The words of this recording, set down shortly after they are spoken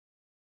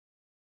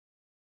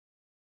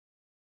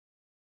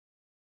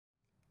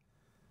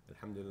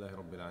الحمد لله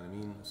رب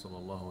العالمين صلى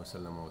الله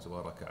وسلم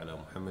وبارك على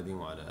محمد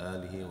وعلى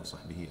آله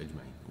وصحبه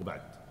أجمعين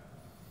وبعد.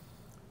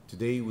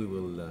 Today we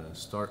will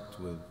start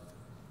with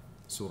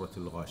Surah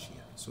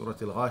Al-Ghashiyah. Surah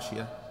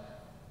Al-Ghashiyah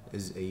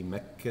is a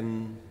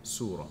Meccan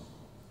surah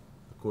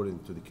according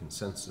to the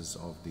consensus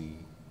of the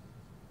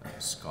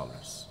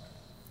scholars.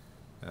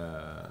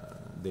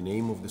 The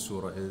name of the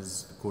surah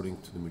is, according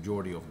to the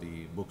majority of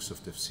the books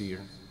of tafsir,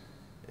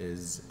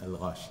 is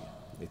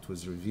Al-Ghashiyah. It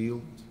was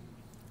revealed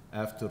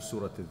after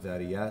Surah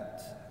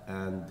Al-Dhariyat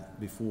and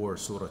before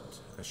Surah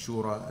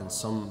Al-Shura, and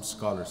some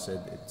scholars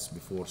said it's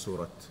before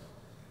Surah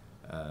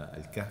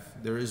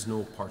Al-Kahf. There is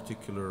no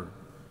particular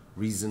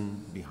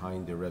reason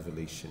behind the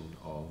revelation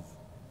of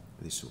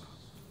the surah.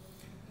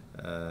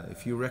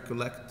 If you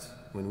recollect,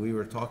 when we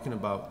were talking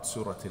about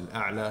Surah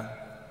Al-A'la,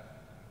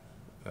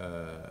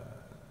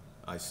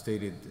 I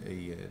stated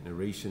a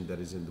narration that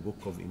is in the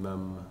book of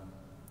Imam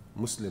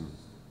Muslim,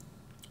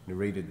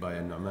 narrated by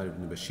An-Nu'man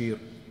ibn Bashir,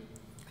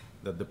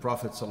 that the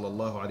Prophet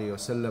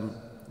ﷺ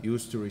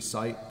used to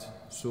recite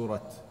Surah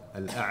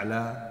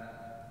Al-A'la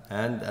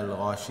and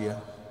Al-Ghashiyah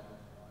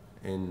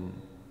in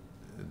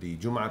the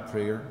Jum'ah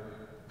prayer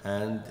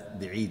and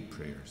the Eid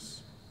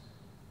prayers.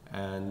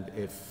 And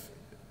if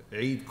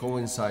Eid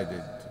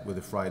coincided with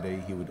a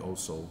Friday, he would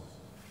also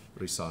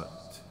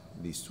recite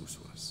these two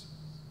surahs.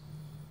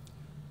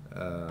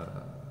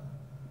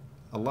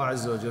 Allah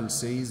Azza wa Jal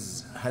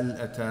says, هَلْ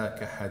أَتَاكَ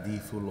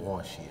حَدِيثُ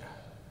الْغَاشِيَةِ?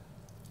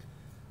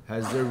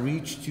 Has there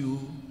reached you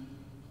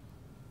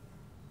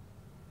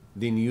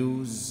the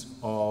news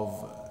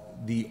of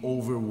the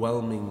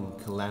overwhelming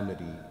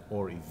calamity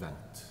or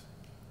event?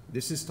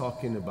 This is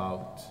talking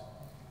about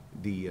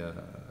the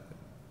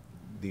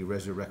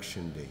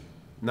resurrection day.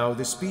 Now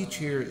the speech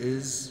here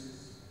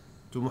is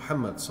to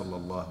Muhammad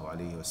sallallahu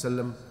alaihi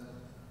wasallam,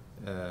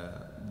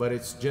 but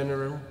it's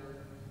general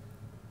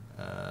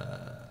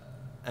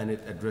and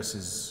it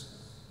addresses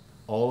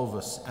all of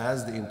us,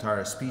 as the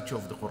entire speech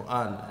of the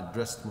Quran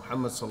addressed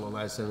Muhammad sallallahu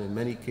alaihi wasallam in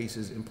many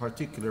cases in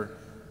particular,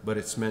 but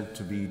it's meant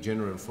to be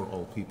general for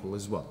all people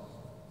as well.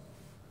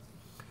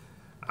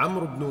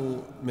 Amr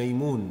ibn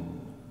Maymun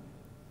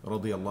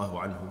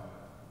radiyallahu anhu,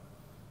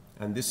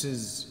 and this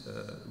is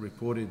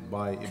reported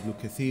by Ibn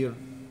Kathir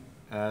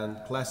and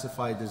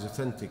classified as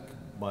authentic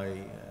by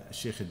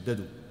Sheikh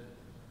Al-Dadu,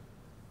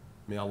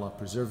 may Allah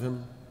preserve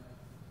him,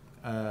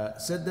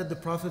 said that the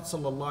Prophet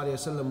sallallahu alaihi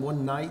wasallam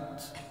one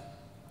night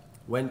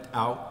went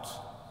out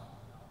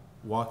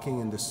walking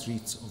in the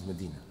streets of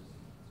Medina,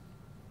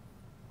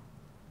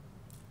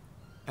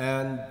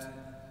 and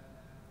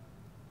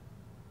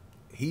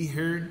he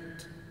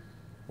heard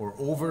or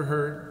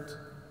overheard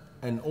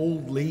an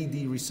old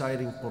lady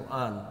reciting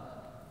Quran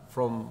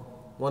from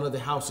one of the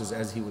houses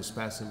as he was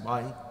passing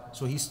by.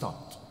 So he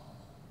stopped,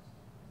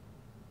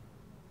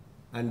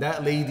 and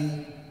that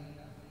lady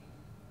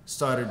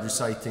started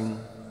reciting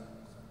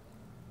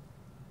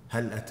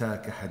هَلْ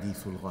أَتَاكَ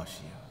حَدِيثُ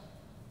الْغَاشِيَةِ.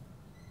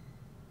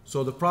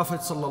 So the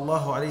Prophet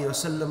sallallahu alaihi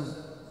wasallam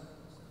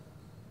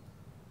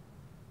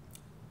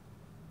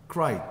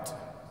cried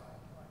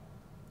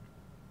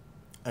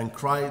and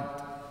cried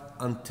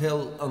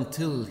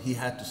until he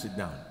had to sit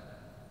down.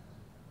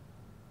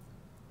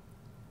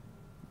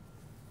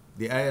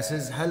 The ayah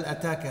says, هَلْ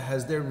أَتَاكَ,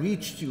 has there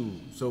reached you?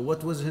 So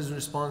what was his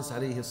response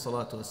alayhi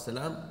salatu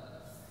wassalam?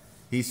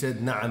 He said,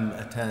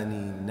 نَعَمْ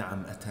أَتَانِي,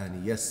 نَعَمْ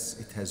أَتَانِي. Yes,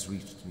 it has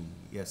reached me.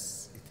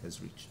 Yes, it has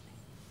reached me.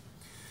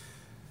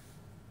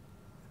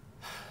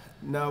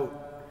 Now,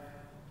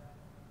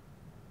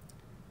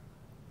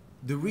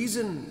 the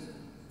reason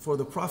for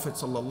the Prophet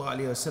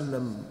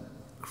ﷺ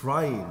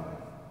crying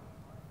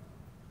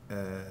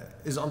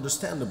is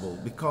understandable,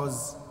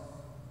 because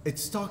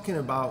it's talking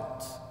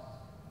about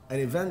an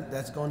event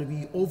that's going to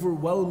be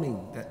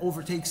overwhelming, that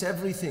overtakes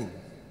everything,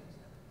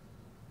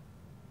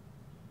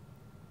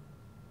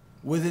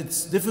 with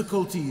its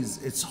difficulties,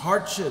 its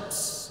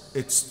hardships,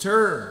 its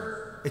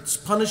terror, its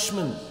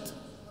punishment.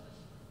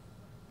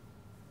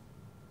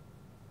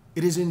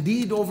 It is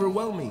indeed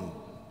overwhelming,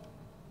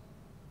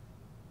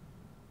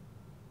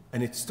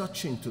 and it's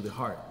touching to the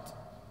heart.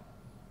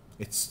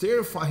 It's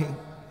terrifying,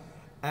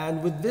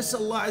 and with this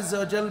Allah Azza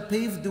wa Jal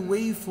paved the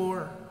way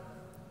for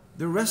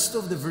the rest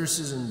of the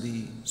verses in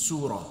the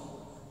surah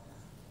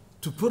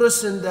to put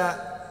us in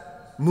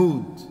that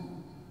mood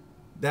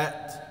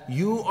that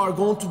you are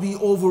going to be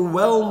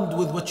overwhelmed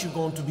with what you're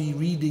going to be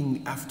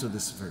reading after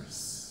this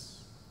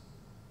verse,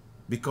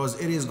 because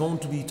it is going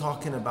to be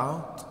talking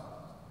about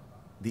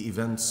the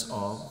events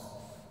of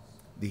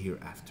the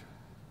hereafter.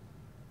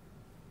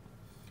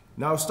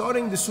 Now,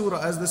 starting the surah,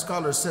 as the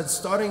scholar said,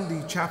 starting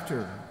the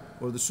chapter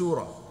or the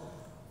surah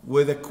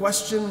with a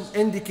question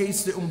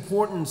indicates the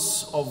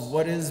importance of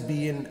what is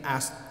being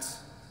asked,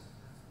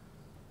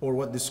 or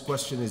what this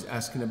question is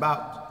asking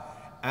about,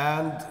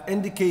 and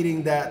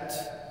indicating that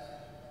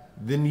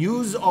the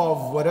news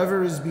of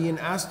whatever is being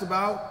asked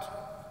about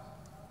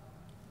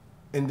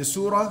in the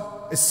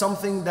surah is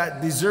something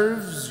that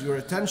deserves your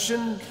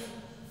attention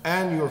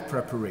and your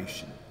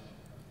preparation.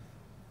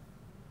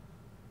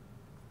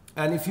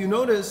 And if you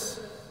notice,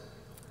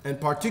 and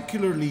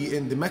particularly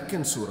in the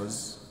Meccan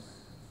surahs,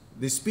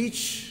 the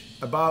speech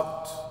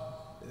about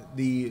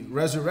the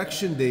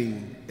resurrection day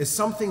is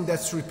something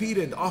that's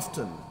repeated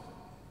often.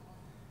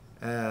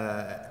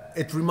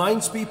 It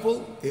reminds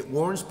people, it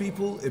warns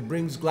people, it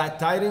brings glad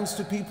tidings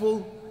to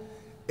people,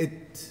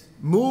 it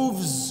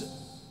moves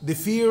the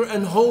fear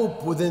and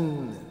hope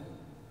within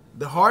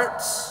the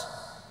hearts,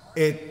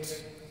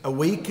 it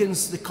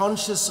awakens the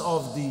conscience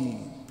of the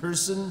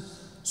person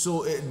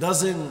so it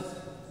doesn't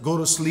go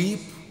to sleep,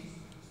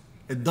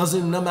 it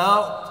doesn't numb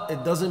out,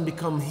 it doesn't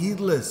become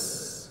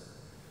heedless.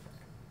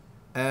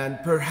 And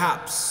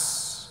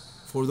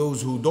perhaps for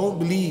those who don't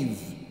believe,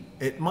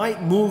 it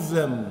might move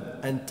them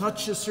and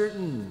touch a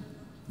certain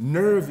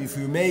nerve, if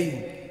you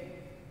may,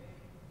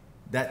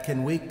 that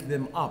can wake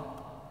them up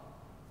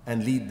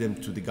and lead them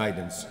to the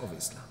guidance of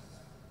Islam.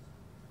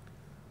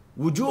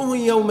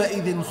 وُجُوهٌ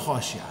يَوْمَئِذٍ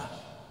خَاشِعَةٌ.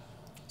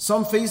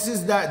 Some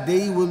faces that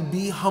day will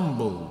be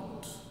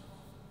humbled.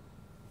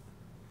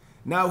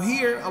 Now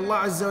here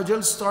Allah Azza wa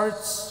Jal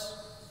starts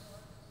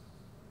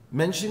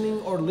mentioning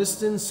or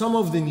listing some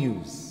of the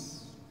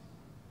news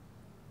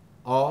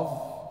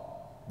of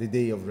the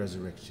day of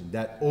resurrection,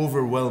 that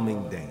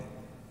overwhelming day.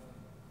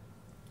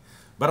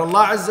 But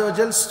Allah Azza wa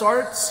Jal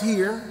starts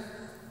here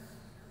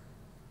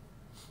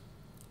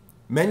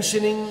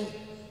mentioning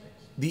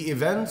the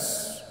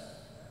events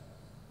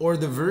or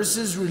the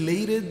verses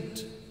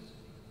related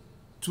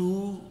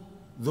to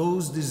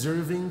those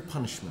deserving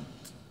punishment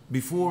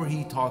before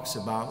he talks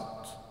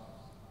about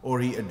or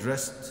he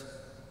addressed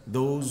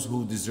those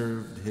who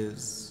deserved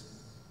his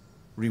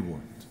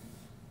reward.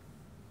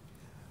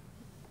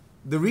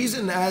 The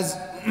reason as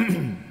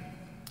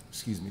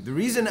the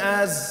reason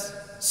as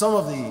some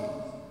of the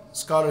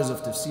scholars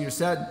of tafsir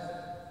said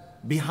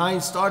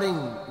behind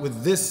starting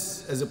with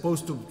this as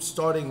opposed to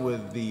starting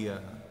with the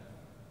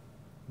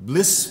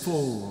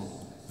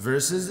blissful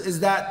verses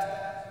is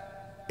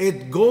that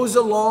it goes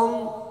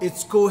along,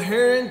 it's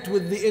coherent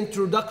with the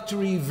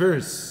introductory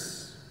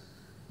verse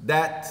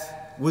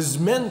that was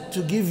meant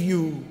to give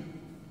you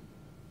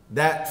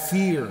that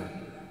fear,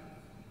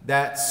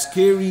 that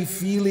scary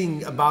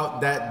feeling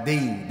about that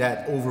day,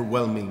 that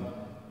overwhelming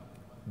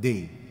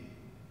day.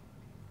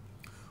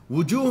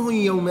 وُجُوهٌ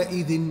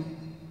يَوْمَئِذٍ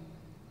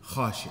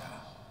خَاشِعَةٌ.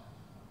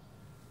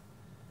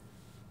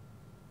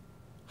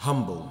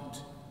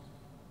 Humbled.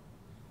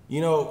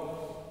 You know,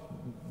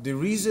 the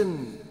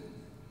reason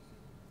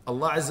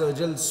Allah Azza wa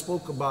Jal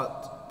spoke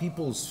about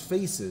people's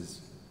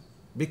faces,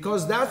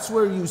 because that's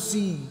where you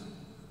see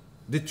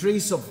the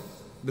trace of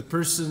the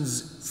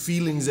person's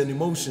feelings and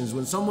emotions.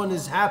 When someone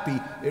is happy,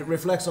 it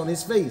reflects on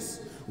his face.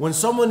 When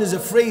someone is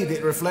afraid,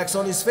 it reflects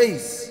on his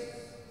face.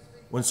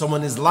 When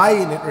someone is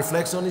lying, it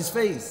reflects on his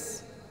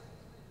face.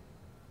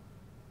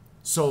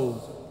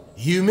 So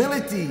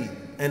humility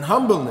and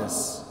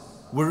humbleness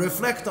will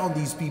reflect on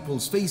these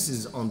people's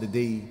faces on the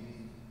day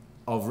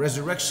of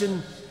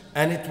resurrection,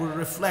 and it will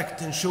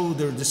reflect and show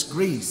their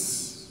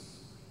disgrace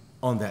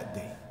on that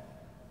day.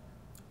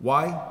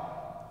 Why?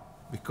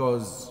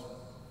 Because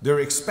they're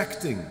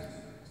expecting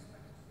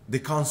the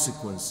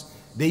consequence.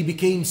 They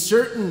became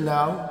certain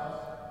now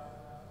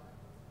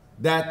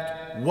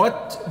that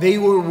what they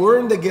were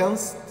warned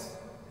against,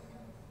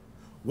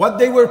 what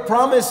they were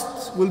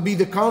promised will be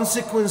the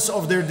consequence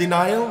of their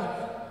denial,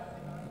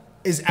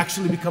 is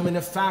actually becoming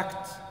a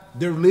fact.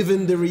 They're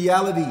living the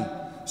reality.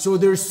 So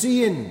they're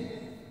seeing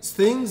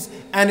things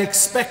and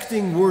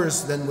expecting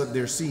worse than what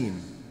they're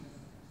seeing.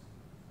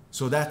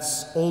 So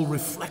that's all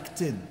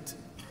reflected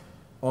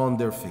on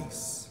their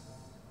face.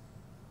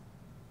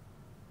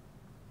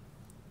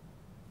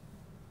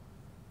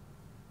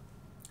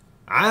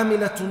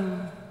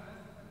 عاملة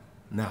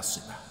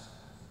ناصبة.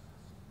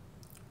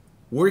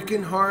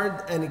 Working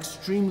hard and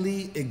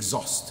extremely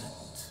exhausted.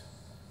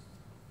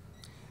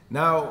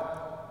 Now,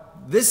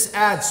 this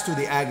adds to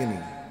the agony.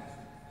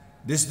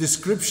 This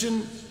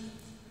description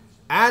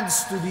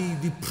adds to the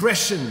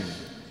depression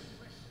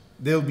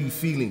they'll be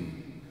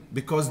feeling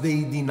because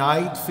they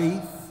denied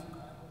faith,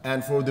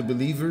 and for the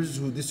believers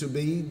who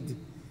disobeyed,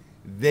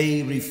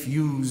 they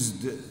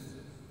refused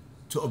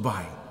to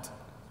abide.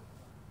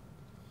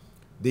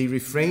 They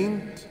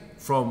refrained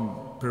from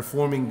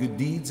performing good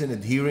deeds and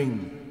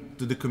adhering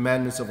to the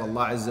commandments of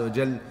Allah Azza wa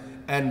Jal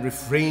and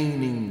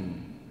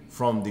refraining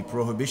from the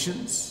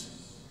prohibitions.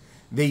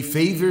 They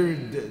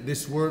favored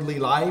this worldly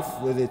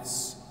life with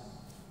its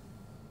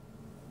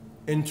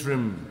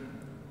interim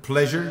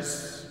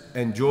pleasures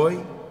and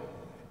joy,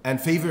 and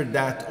favored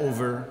that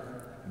over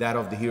that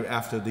of the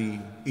hereafter, the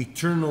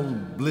eternal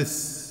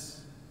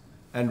bliss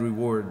and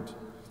reward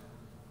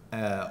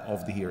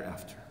of the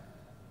hereafter,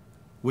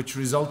 which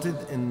resulted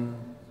in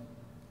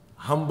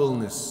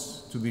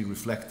humbleness to be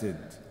reflected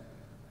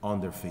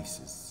on their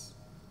faces.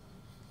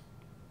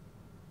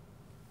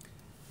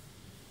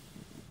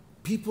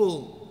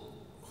 People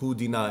who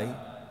deny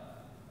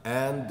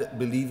and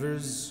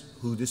believers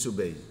who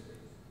disobey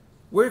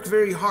work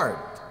very hard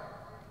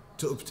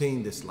to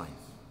obtain this life.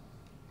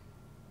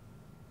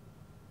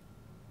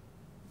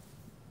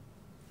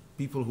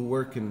 People who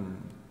work in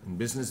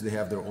business, they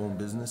have their own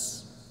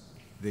business.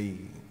 They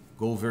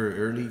go very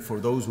early. For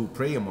those who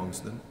pray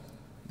amongst them,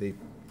 they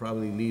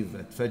probably leave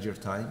at Fajr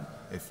time,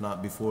 if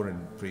not before,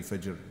 and pray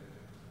Fajr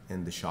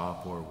in the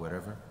shop or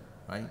wherever,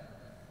 right?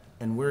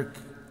 And work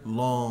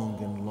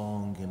long and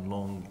long and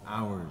long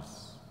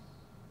hours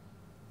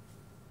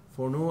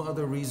for no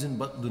other reason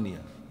but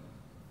dunya,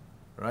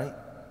 right?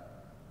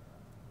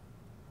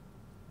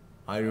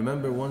 I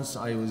remember once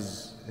I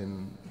was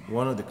in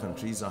one of the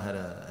countries, I had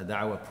a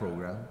da'wah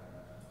program,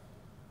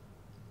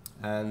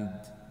 and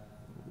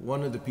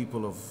one of the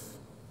people of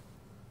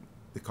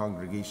the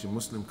congregation,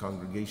 Muslim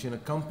congregation,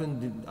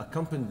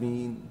 accompanied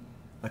me,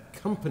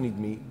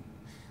 the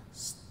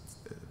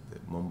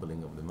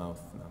mumbling of the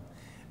mouth now,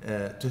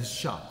 to his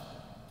shop.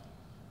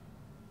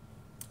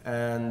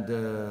 And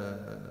the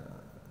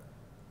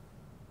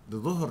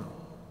Dhuhr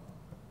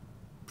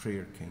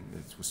prayer came.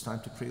 It was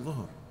time to pray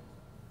Dhuhr.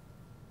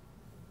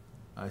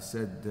 I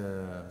said,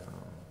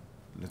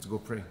 let's go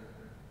pray.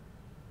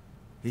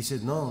 He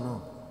said,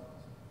 no,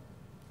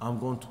 I'm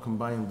going to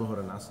combine Dhuhr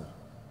and Asr.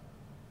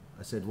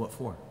 I said, what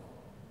for?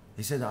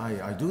 He said,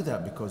 I do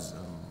that because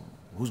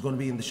who's going to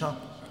be in the shop?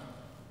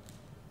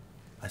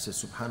 I said,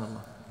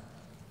 Subhanallah.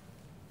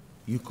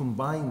 You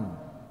combine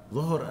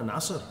Dhuhr and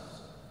Asr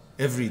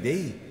every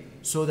day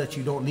so that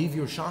you don't leave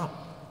your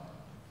shop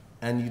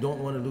and you don't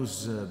want to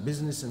lose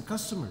business and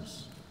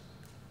customers.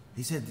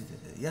 He said,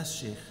 yes,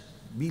 Sheikh,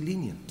 be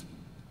lenient.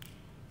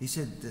 He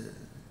said,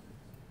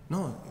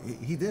 no,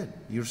 he did.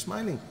 You're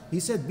smiling. He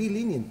said, be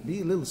lenient,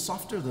 be a little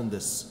softer than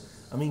this.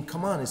 I mean,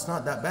 come on, it's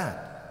not that bad.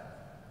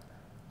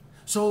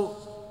 So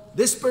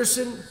this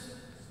person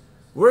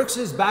works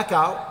his back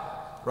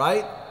out,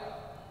 right?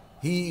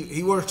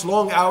 He works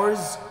long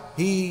hours.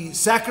 He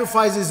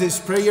sacrifices his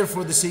prayer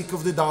for the sake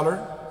of the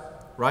dollar,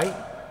 right?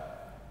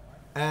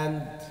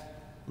 And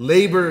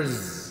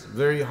labors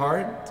very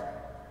hard.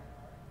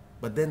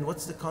 But then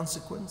what's the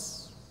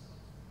consequence?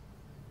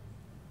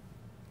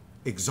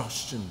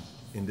 Exhaustion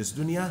in this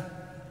dunya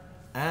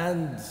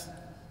and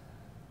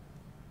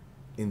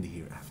in the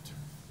hereafter.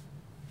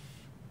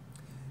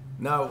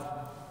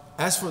 Now,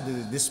 as for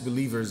the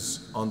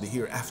disbelievers on the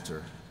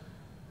hereafter,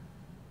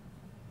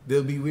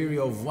 they'll be weary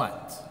of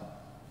what?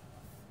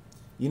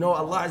 You know,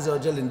 Allah Azza wa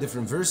Jal in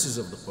different verses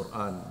of the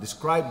Quran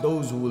describe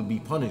those who will be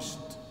punished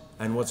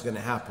and what's going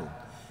to happen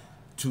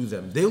to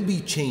them. They'll be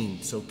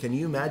chained. So can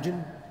you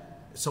imagine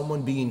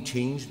someone being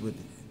chained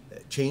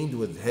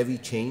with heavy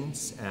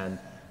chains and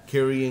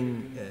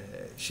carrying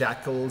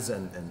shackles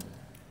and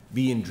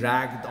being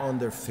dragged on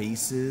their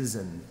faces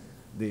and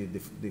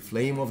the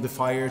flame of the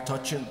fire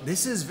touching?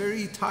 This is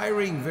very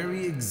tiring,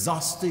 very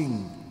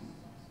exhausting,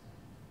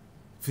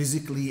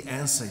 physically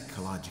and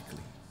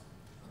psychologically.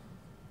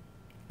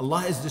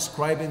 Allah is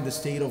describing the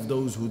state of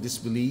those who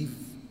disbelieve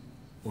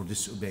or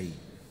disobey,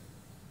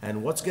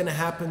 and what's going to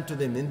happen to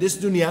them in this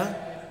dunya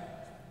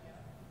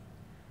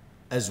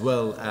as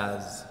well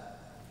as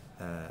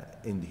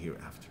in the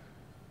hereafter.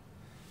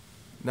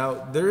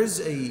 Now, there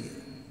is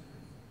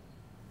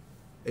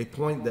a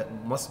point that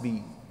must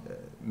be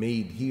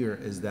made here,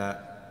 is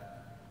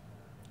that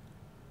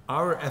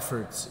our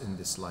efforts in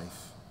this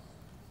life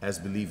as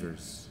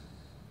believers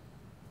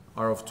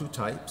are of two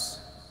types.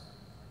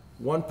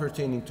 One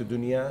pertaining to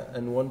dunya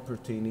and one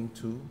pertaining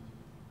to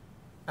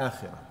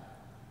akhirah.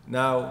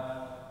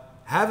 Now,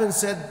 having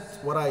said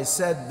what I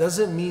said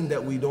doesn't mean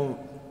that we don't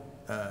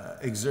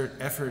exert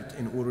effort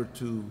in order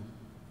to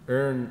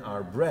earn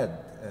our bread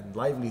and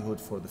livelihood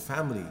for the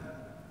family.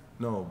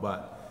 No,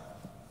 but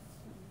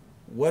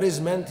what is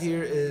meant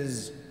here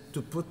is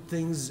to put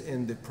things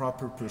in the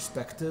proper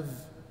perspective,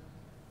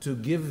 to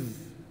give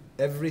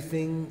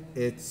everything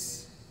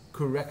its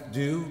correct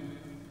due,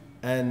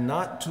 and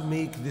not to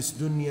make this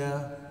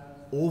dunya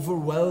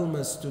overwhelm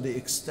us to the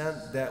extent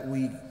that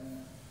we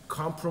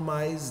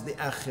compromise the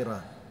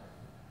akhirah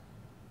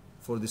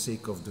for the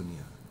sake of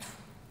dunya.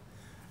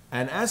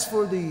 And as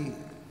for the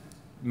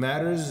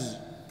matters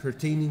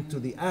pertaining to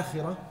the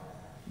akhirah,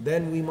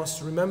 then we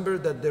must remember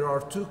that there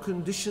are two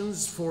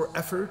conditions for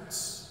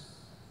efforts,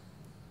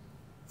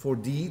 for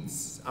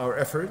deeds, our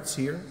efforts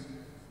here,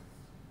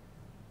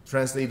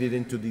 translated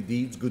into the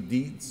deeds, good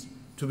deeds,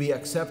 to be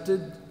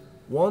accepted.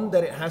 One,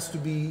 that it has to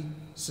be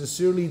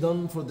sincerely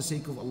done for the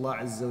sake of Allah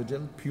Azza wa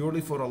Jal,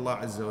 purely for Allah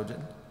Azza wa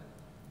Jal.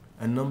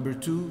 And number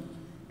two,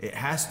 it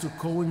has to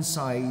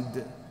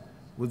coincide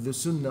with the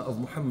sunnah of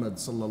Muhammad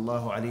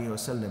sallallahu alayhi wa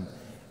sallam.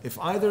 If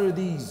either of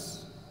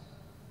these,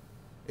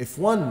 if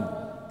one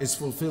is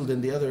fulfilled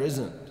and the other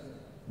isn't,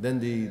 then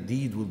the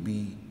deed will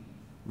be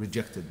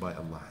rejected by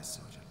Allah Azza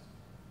wa Jal.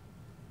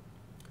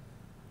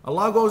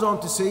 Allah goes on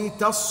to say,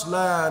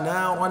 تَصْلَى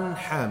نَارًا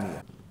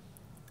حَامِيًا.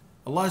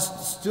 Allah is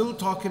still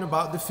talking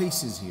about the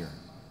faces here.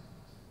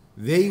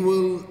 They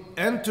will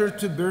enter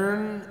to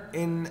burn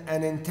in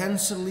an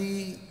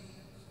intensely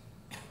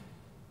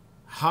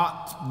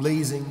hot,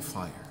 blazing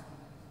fire.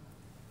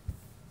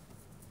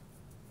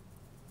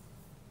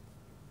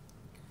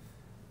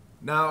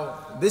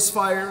 Now, this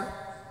fire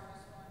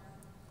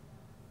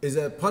is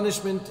a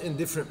punishment in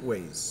different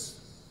ways.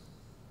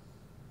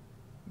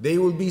 They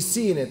will be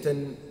seeing it,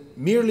 and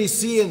merely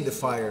seeing the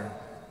fire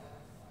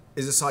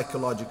is a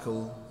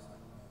psychological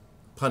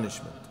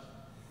punishment.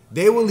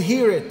 They will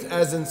hear it,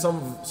 as in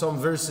some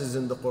verses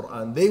in the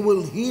Quran. They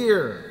will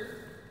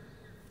hear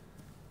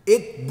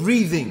it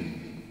breathing.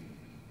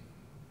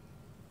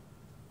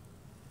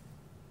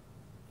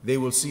 They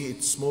will see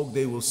its smoke,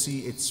 they will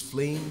see its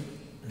flame.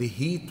 The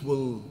heat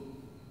will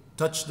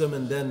touch them,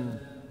 and then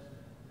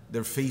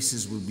their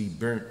faces will be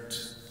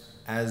burnt,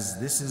 as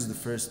this is the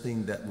first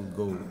thing that will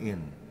go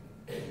in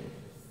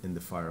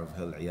the fire of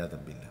hell.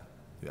 Iyadhan billah.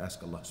 You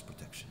ask Allah's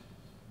protection.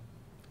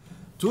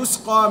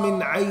 تُسْقَى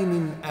مِنْ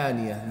عَيْنٍ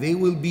آنِيَةٍ. They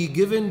will be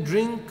given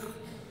drink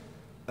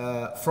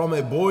from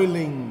a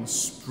boiling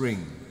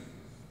spring.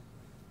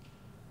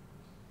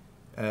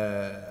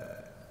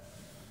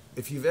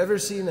 If you've ever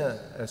seen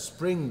a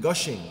spring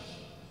gushing,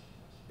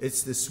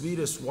 it's the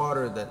sweetest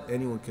water that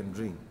anyone can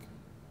drink,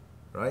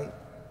 right?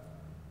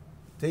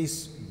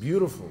 Tastes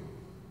beautiful.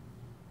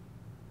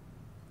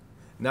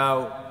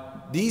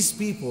 Now, these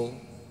people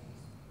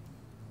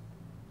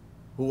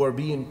who are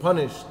being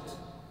punished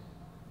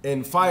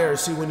in fire,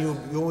 see,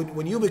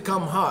 when you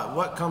become hot,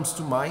 what comes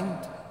to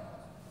mind?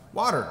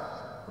 Water,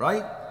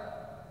 right?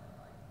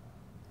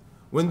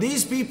 When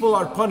these people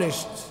are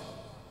punished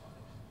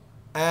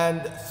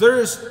and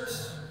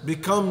thirst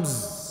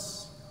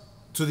becomes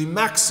to the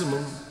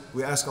maximum,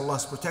 we ask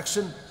Allah's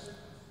protection,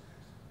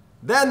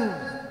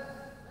 then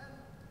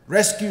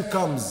rescue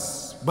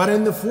comes, but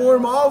in the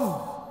form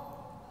of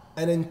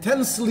an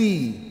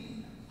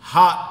intensely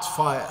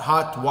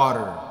hot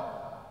water,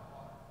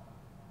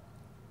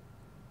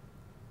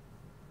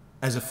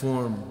 as a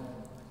form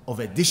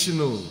of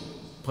additional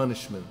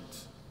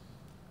punishment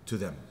to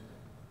them.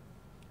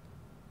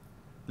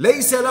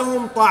 لَيْسَ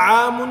لَهُمْ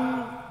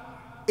طَعَامٌ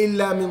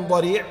إِلَّا مِنْ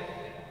ضَرِيعٍ.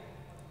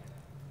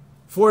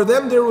 For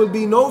them there will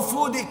be no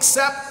food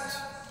except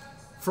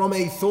from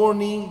a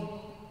thorny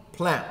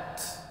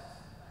plant.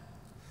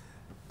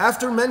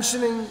 After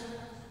mentioning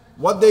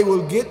what they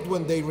will get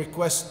when they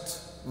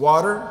request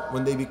water,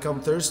 when they become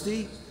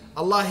thirsty,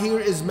 Allah here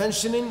is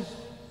mentioning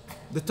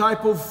the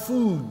type of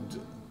food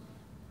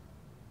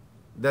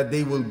that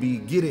they will be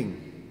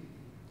getting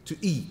to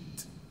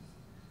eat.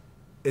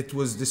 It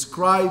was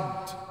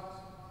described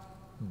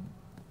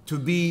to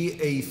be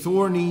a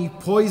thorny,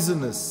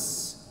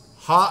 poisonous,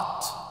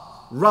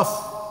 hot,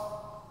 rough,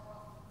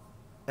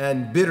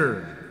 and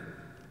bitter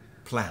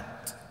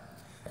plant.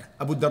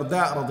 Abu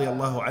Darda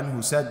radiallahu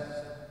anhu said,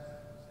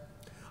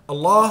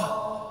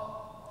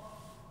 Allah,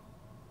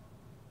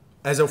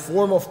 as a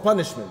form of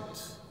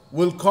punishment,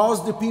 will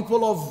cause the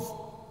people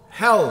of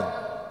hell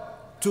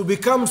to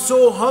become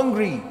so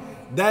hungry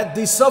that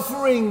the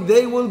suffering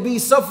they will be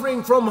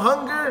suffering from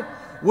hunger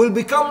will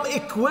become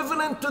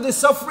equivalent to the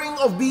suffering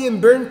of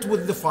being burnt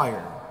with the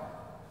fire.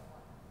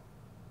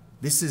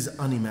 This is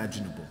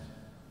unimaginable.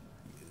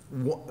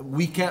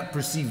 We can't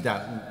perceive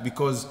that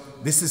because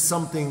this is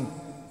something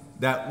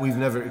that we've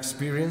never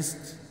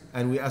experienced,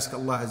 and we ask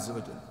Allah Azza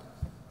wa Jalla.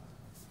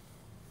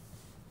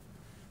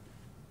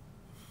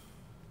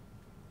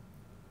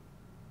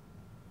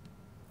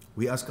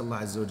 We ask Allah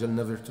Azza wa Jalla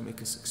never to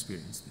make us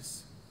experience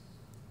this.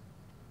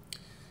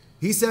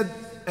 He said,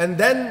 and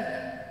then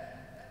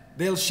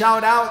they'll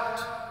shout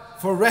out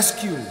for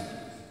rescue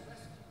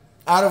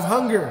out of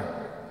hunger,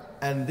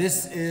 and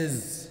this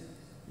is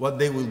what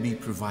they will be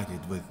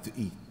provided with to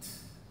eat.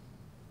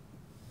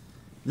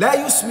 لا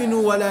يسمن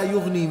ولا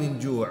يغني من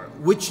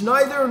جوع, which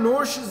neither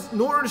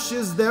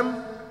nourishes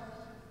them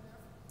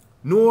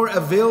nor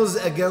avails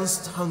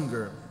against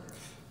hunger.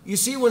 You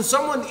see, when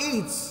someone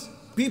eats,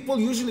 people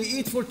usually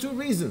eat for two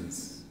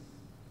reasons.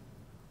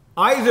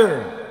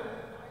 Either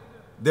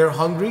they're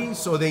hungry,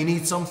 so they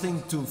need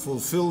something to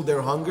fulfill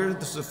their hunger,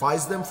 to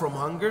suffice them from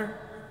hunger,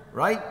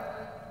 right?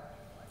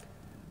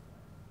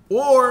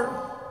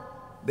 Or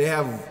they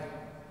have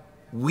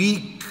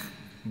weak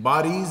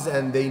bodies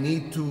and they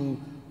need to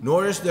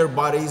nourish their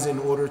bodies in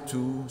order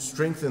to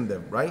strengthen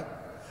them, right?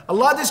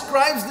 Allah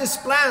describes this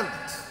plant,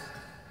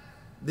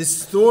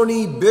 this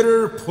thorny,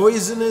 bitter,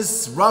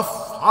 poisonous,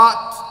 rough,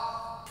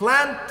 hot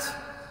plant,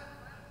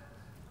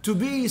 to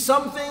be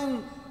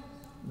something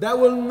that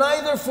will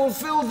neither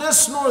fulfill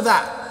this nor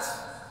that.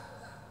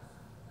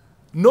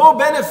 No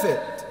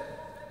benefit.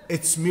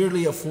 It's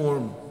merely a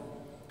form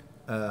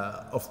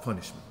of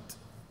punishment.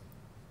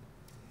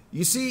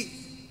 You see,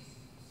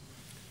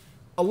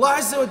 Allah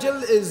Azza wa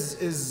Jal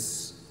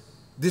is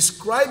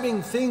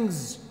describing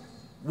things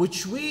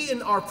which we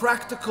in our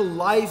practical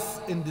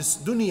life in this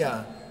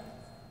dunya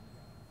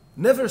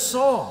never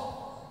saw.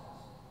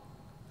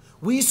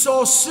 We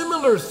saw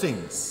similar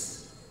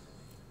things,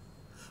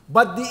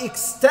 but the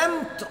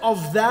extent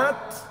of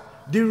that,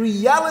 the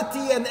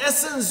reality and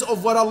essence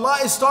of what Allah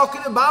is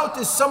talking about,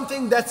 is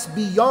something that's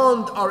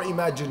beyond our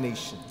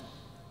imagination.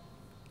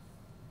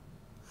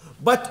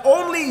 But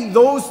only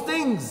those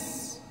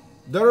things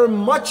that are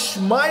much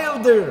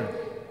milder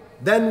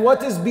than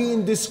what is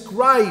being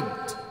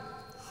described,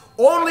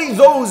 only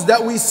those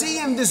that we see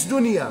in this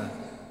dunya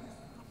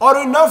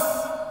are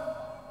enough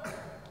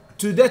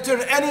to deter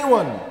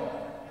anyone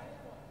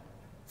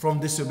from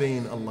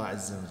disobeying Allah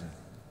Azza wa Jalla.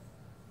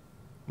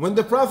 When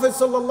the Prophet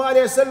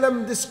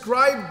ﷺ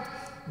described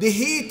the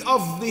heat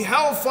of the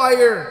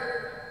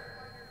hellfire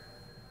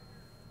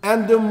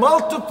and the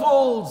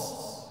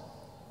multiples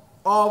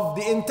of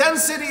the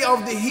intensity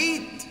of the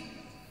heat,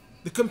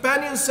 the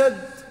companion said,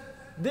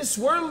 this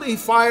worldly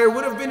fire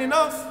would have been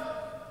enough.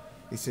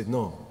 He said,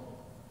 no,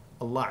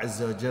 Allah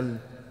Azza wa Jal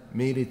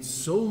made it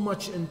so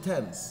much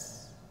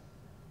intense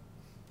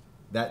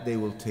that they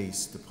will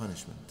taste the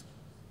punishment.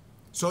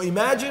 So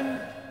imagine,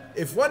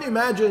 if one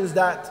imagines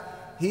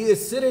that he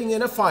is sitting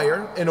in a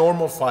fire, a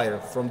normal fire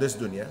from this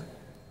dunya,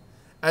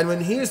 and when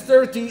he is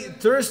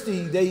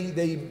thirsty,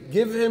 they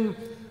give him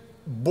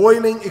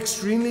boiling,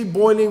 extremely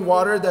boiling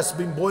water that's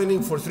been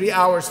boiling for 3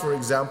 hours, for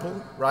example,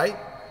 right?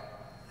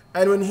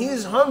 And when he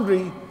is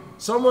hungry,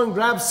 someone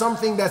grabs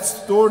something that's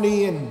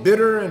thorny and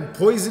bitter and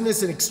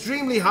poisonous and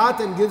extremely hot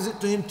and gives it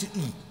to him to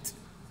eat.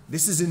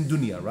 This is in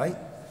dunya, right?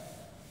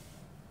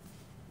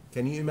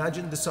 Can you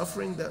imagine the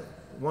suffering that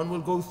one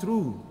will go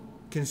through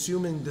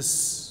consuming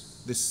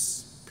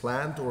this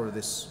plant or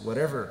this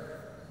whatever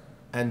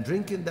and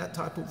drinking that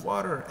type of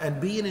water and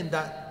being in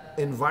that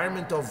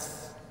environment of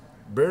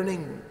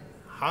burning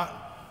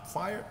hot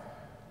fire?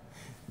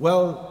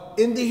 Well,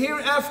 in the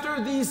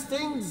hereafter, these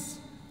things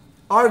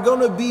are going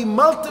to be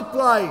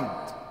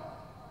multiplied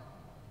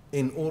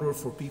in order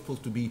for people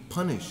to be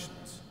punished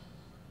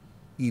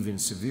even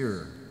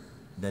severer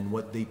than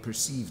what they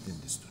perceived in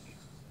this dunya.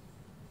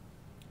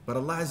 But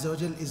Allah Azza wa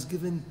Jal is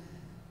given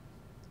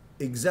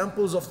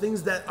examples of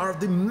things that are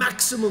the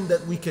maximum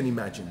that we can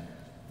imagine,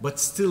 but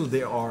still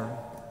they are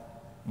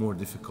more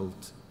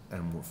difficult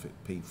and more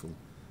painful.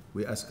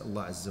 We ask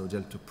Allah Azza wa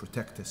Jal to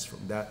protect us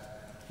from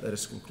that. Let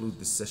us conclude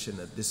this session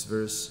at this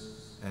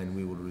verse, and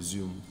we will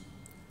resume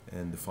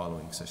in the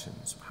following session.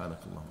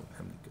 Subhanakallahumma wa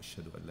bihamdika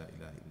ashhadu an la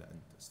ilaha illa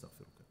anta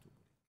astaghfiruka.